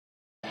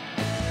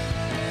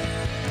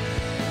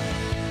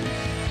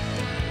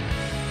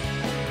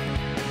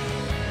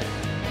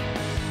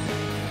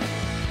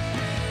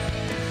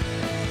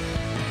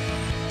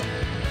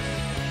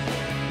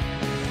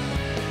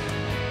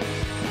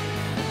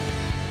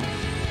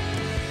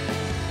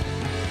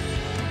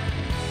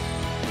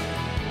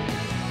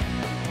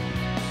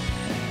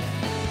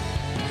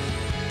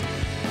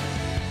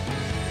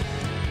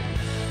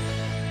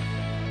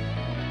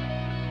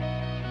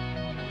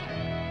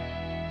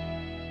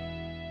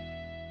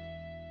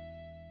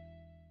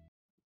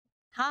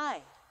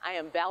Hi, I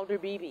am Valder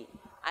Beebe.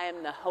 I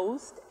am the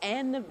host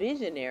and the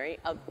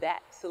visionary of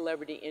That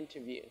Celebrity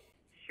Interview.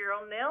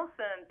 Cheryl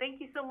Nelson, thank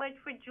you so much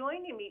for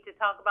joining me to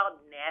talk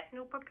about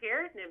National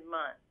Preparedness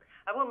Month.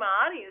 I want my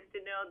audience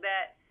to know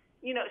that,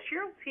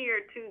 Cheryl's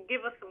here to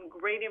give us some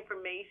great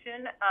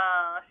information.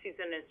 She's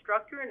an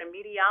instructor and a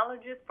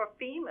meteorologist for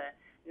FEMA,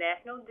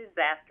 National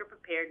Disaster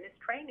Preparedness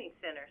Training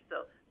Center.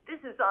 So this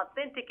is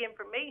authentic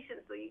information,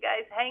 so you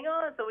guys hang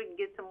on so we can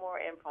get some more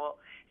info.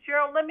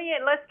 Cheryl,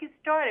 let's get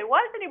started. Why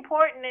is it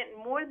important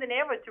more than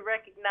ever to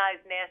recognize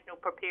National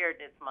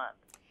Preparedness Month?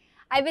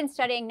 I've been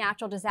studying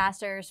natural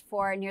disasters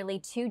for nearly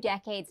 2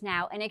 decades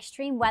now, and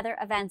extreme weather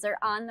events are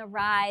on the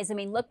rise. I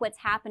mean, look what's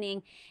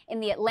happening in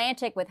the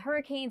Atlantic with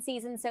hurricane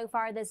season so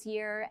far this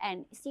year.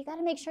 And so you got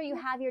to make sure you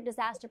have your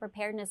disaster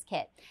preparedness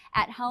kit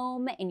at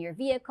home, in your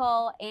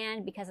vehicle,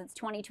 and because it's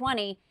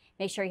 2020,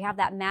 make sure you have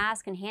that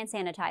mask and hand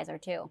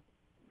sanitizer too.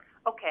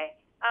 Okay.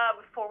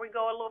 Before we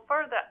go a little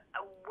further,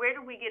 where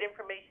do we get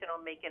information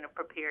on making a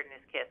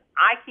preparedness kit?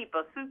 I keep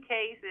a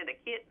suitcase and a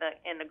kit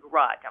in the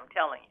garage, I'm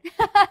telling you.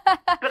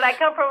 But I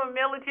come from a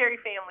military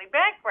family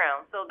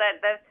background, so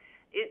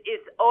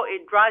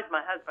it drives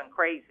my husband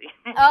crazy.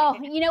 Oh,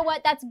 you know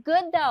what? That's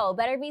good, though.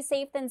 Better be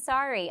safe than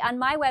sorry. On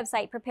my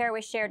website,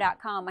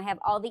 preparewithshare.com, I have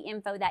all the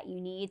info that you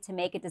need to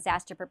make a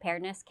disaster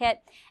preparedness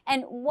kit.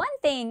 And one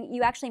thing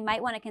you actually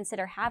might want to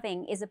consider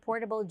having is a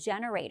portable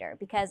generator,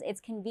 because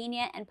it's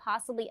convenient and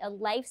possibly a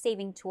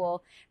life-saving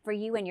tool for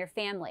you and your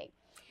family.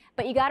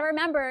 But you got to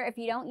remember, if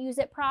you don't use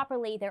it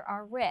properly, there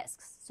are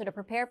risks. So to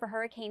prepare for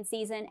hurricane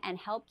season and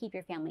help keep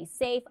your family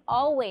safe,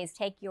 always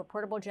take your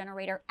portable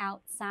generator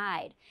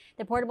outside.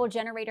 The Portable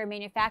Generator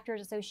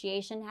Manufacturers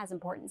Association has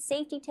important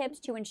safety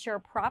tips to ensure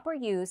proper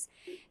use.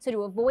 So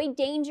to avoid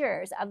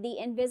dangers of the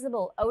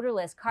invisible,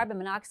 odorless carbon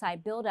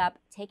monoxide buildup,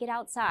 take it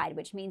outside,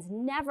 which means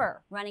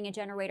never running a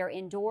generator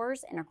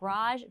indoors, in a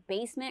garage,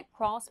 basement,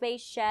 crawl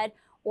space, shed,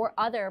 or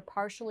other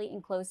partially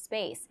enclosed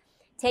space.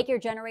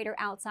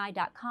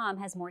 TakeYourGeneratorOutside.com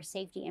has more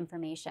safety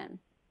information.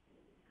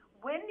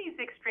 When these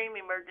extreme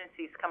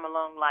emergencies come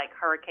along, like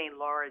Hurricane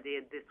Laura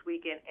did this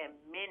weekend, and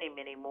many,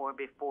 many more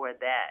before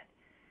that,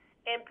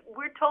 and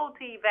we're told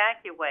to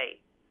evacuate,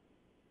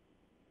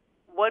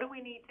 what do we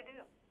need to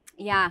do?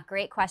 Yeah,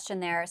 great question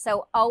there.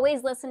 So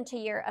always listen to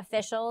your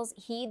officials,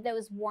 heed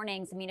those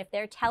warnings. I mean, if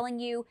they're telling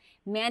you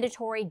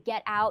mandatory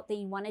get out, then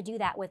you want to do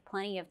that with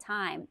plenty of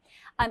time.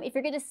 If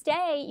you're going to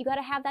stay, you got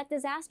to have that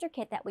disaster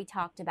kit that we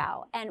talked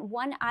about. And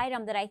one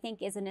item that I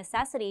think is a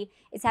necessity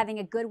is having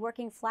a good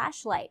working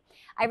flashlight.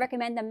 I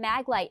recommend the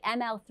Maglite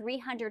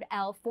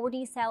ML300L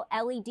 4D cell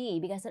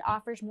LED because it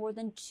offers more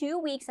than 2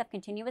 weeks of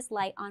continuous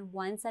light on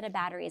one set of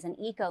batteries in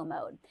eco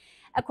mode.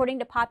 According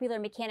to Popular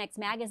Mechanics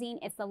magazine,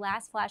 it's the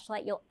last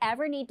flashlight you'll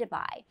ever need to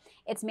buy.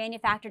 It's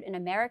manufactured in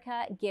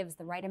America, gives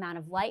the right amount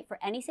of light for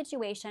any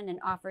situation, and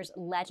offers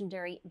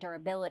legendary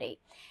durability.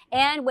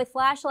 And with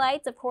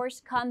flashlights, of course,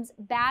 comes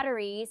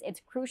batteries.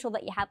 It's crucial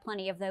that you have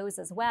plenty of those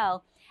as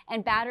well.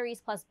 And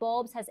Batteries Plus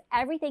Bulbs has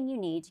everything you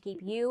need to keep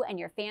you and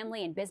your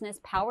family and business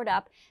powered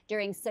up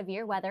during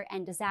severe weather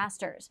and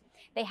disasters.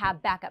 They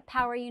have backup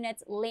power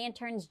units,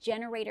 lanterns,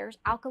 generators,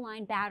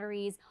 alkaline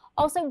batteries,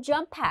 also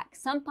jump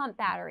packs, sump pump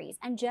batteries,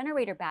 and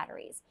generator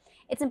batteries.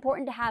 It's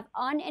important to have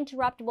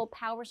uninterruptible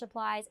power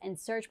supplies and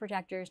surge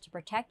protectors to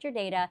protect your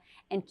data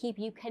and keep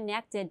you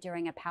connected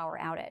during a power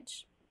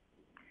outage.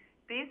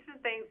 These are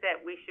things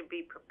that we should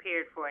be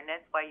prepared for, and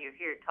that's why you're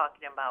here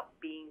talking about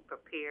being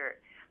prepared.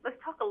 Let's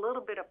talk a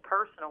little bit of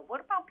personal. What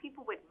about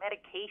people with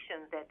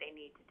medications that they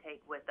need to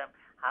take with them?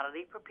 How do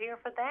they prepare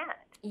for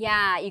that?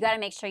 Yeah, you got to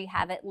make sure you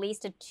have at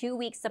least a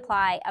 2-week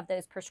supply of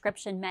those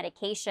prescription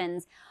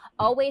medications.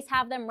 Always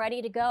have them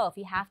ready to go if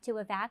you have to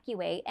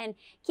evacuate, and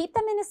keep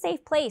them in a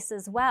safe place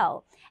as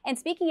well. And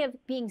speaking of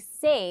being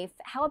safe,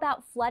 how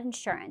about flood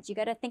insurance? You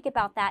got to think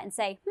about that and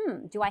say,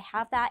 do I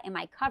have that? Am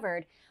I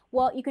covered?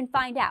 Well, you can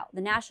find out.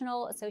 The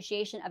National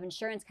Association of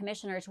Insurance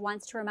Commissioners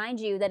wants to remind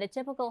you that a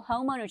typical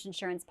homeowner's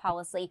insurance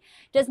policy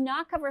does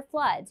not cover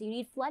floods. You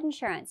need flood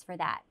insurance for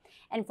that.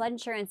 And flood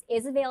insurance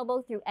is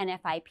available through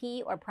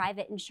NFIP or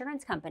private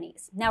insurance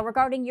companies. Now,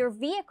 regarding your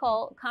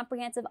vehicle,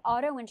 comprehensive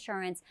auto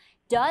insurance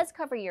does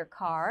cover your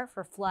car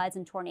for floods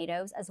and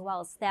tornadoes, as well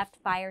as theft,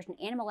 fires, and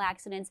animal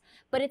accidents,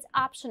 but it's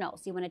optional.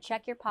 So you want to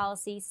check your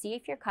policy, see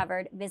if you're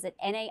covered. Visit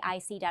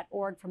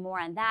NAIC.org for more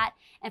on that.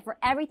 And for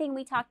everything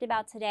we talked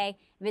about today,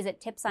 visit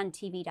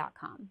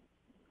tipsontv.com.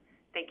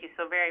 Thank you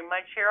so very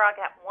much, Cheryl. I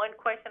got one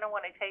question I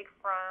want to take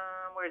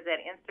from, where is that,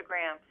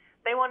 Instagram.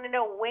 They want to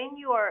know, when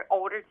you are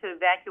ordered to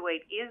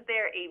evacuate, is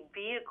there a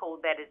vehicle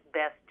that is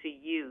best to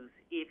use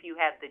if you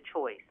have the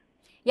choice?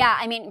 Yeah,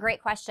 I mean,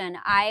 great question.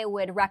 I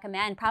would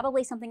recommend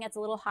probably something that's a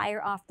little higher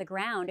off the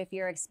ground if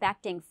you're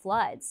expecting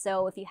floods.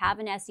 So if you have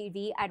an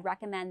SUV, I'd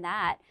recommend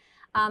that.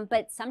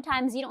 But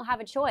sometimes you don't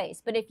have a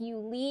choice. But if you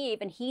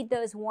leave and heed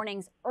those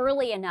warnings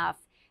early enough,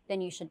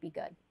 then you should be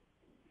good.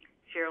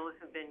 Cheryl,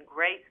 this has been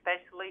great,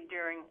 especially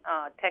during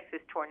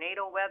Texas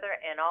tornado weather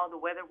and all the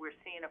weather we're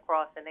seeing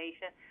across the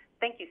nation.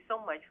 Thank you so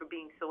much for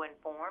being so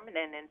informed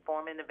and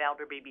informing the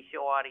Valder Beebe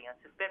Show audience.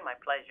 It's been my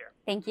pleasure.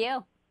 Thank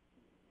you.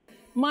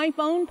 my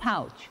phone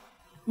pouch.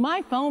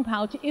 My phone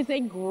pouch is a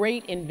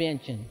great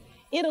invention.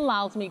 It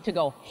allows me to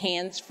go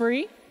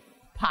hands-free,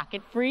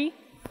 pocket-free,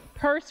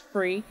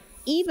 purse-free,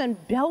 even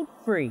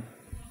belt-free.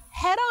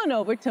 Head on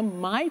over to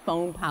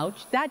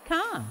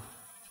myphonepouch.com.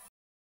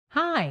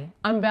 Hi,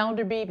 I'm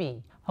Valder Beebe,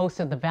 host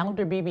of the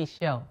Valder Beebe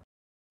Show.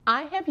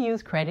 I have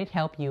used Credit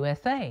Help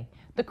USA,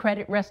 the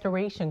credit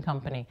restoration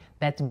company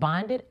that's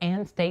bonded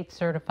and state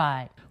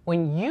certified.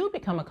 When you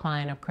become a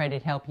client of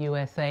Credit Help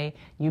USA,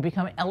 you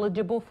become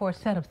eligible for a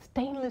set of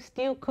stainless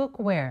steel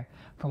cookware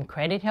from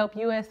Credit Help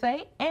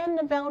USA and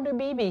the Valder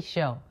Beebe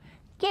Show.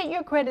 Get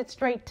your credit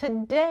straight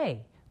today.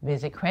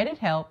 Visit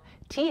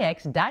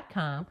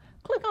credithelptx.com,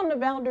 click on the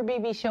Valder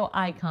Beebe Show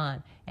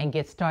icon, and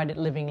get started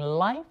living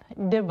life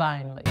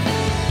divinely.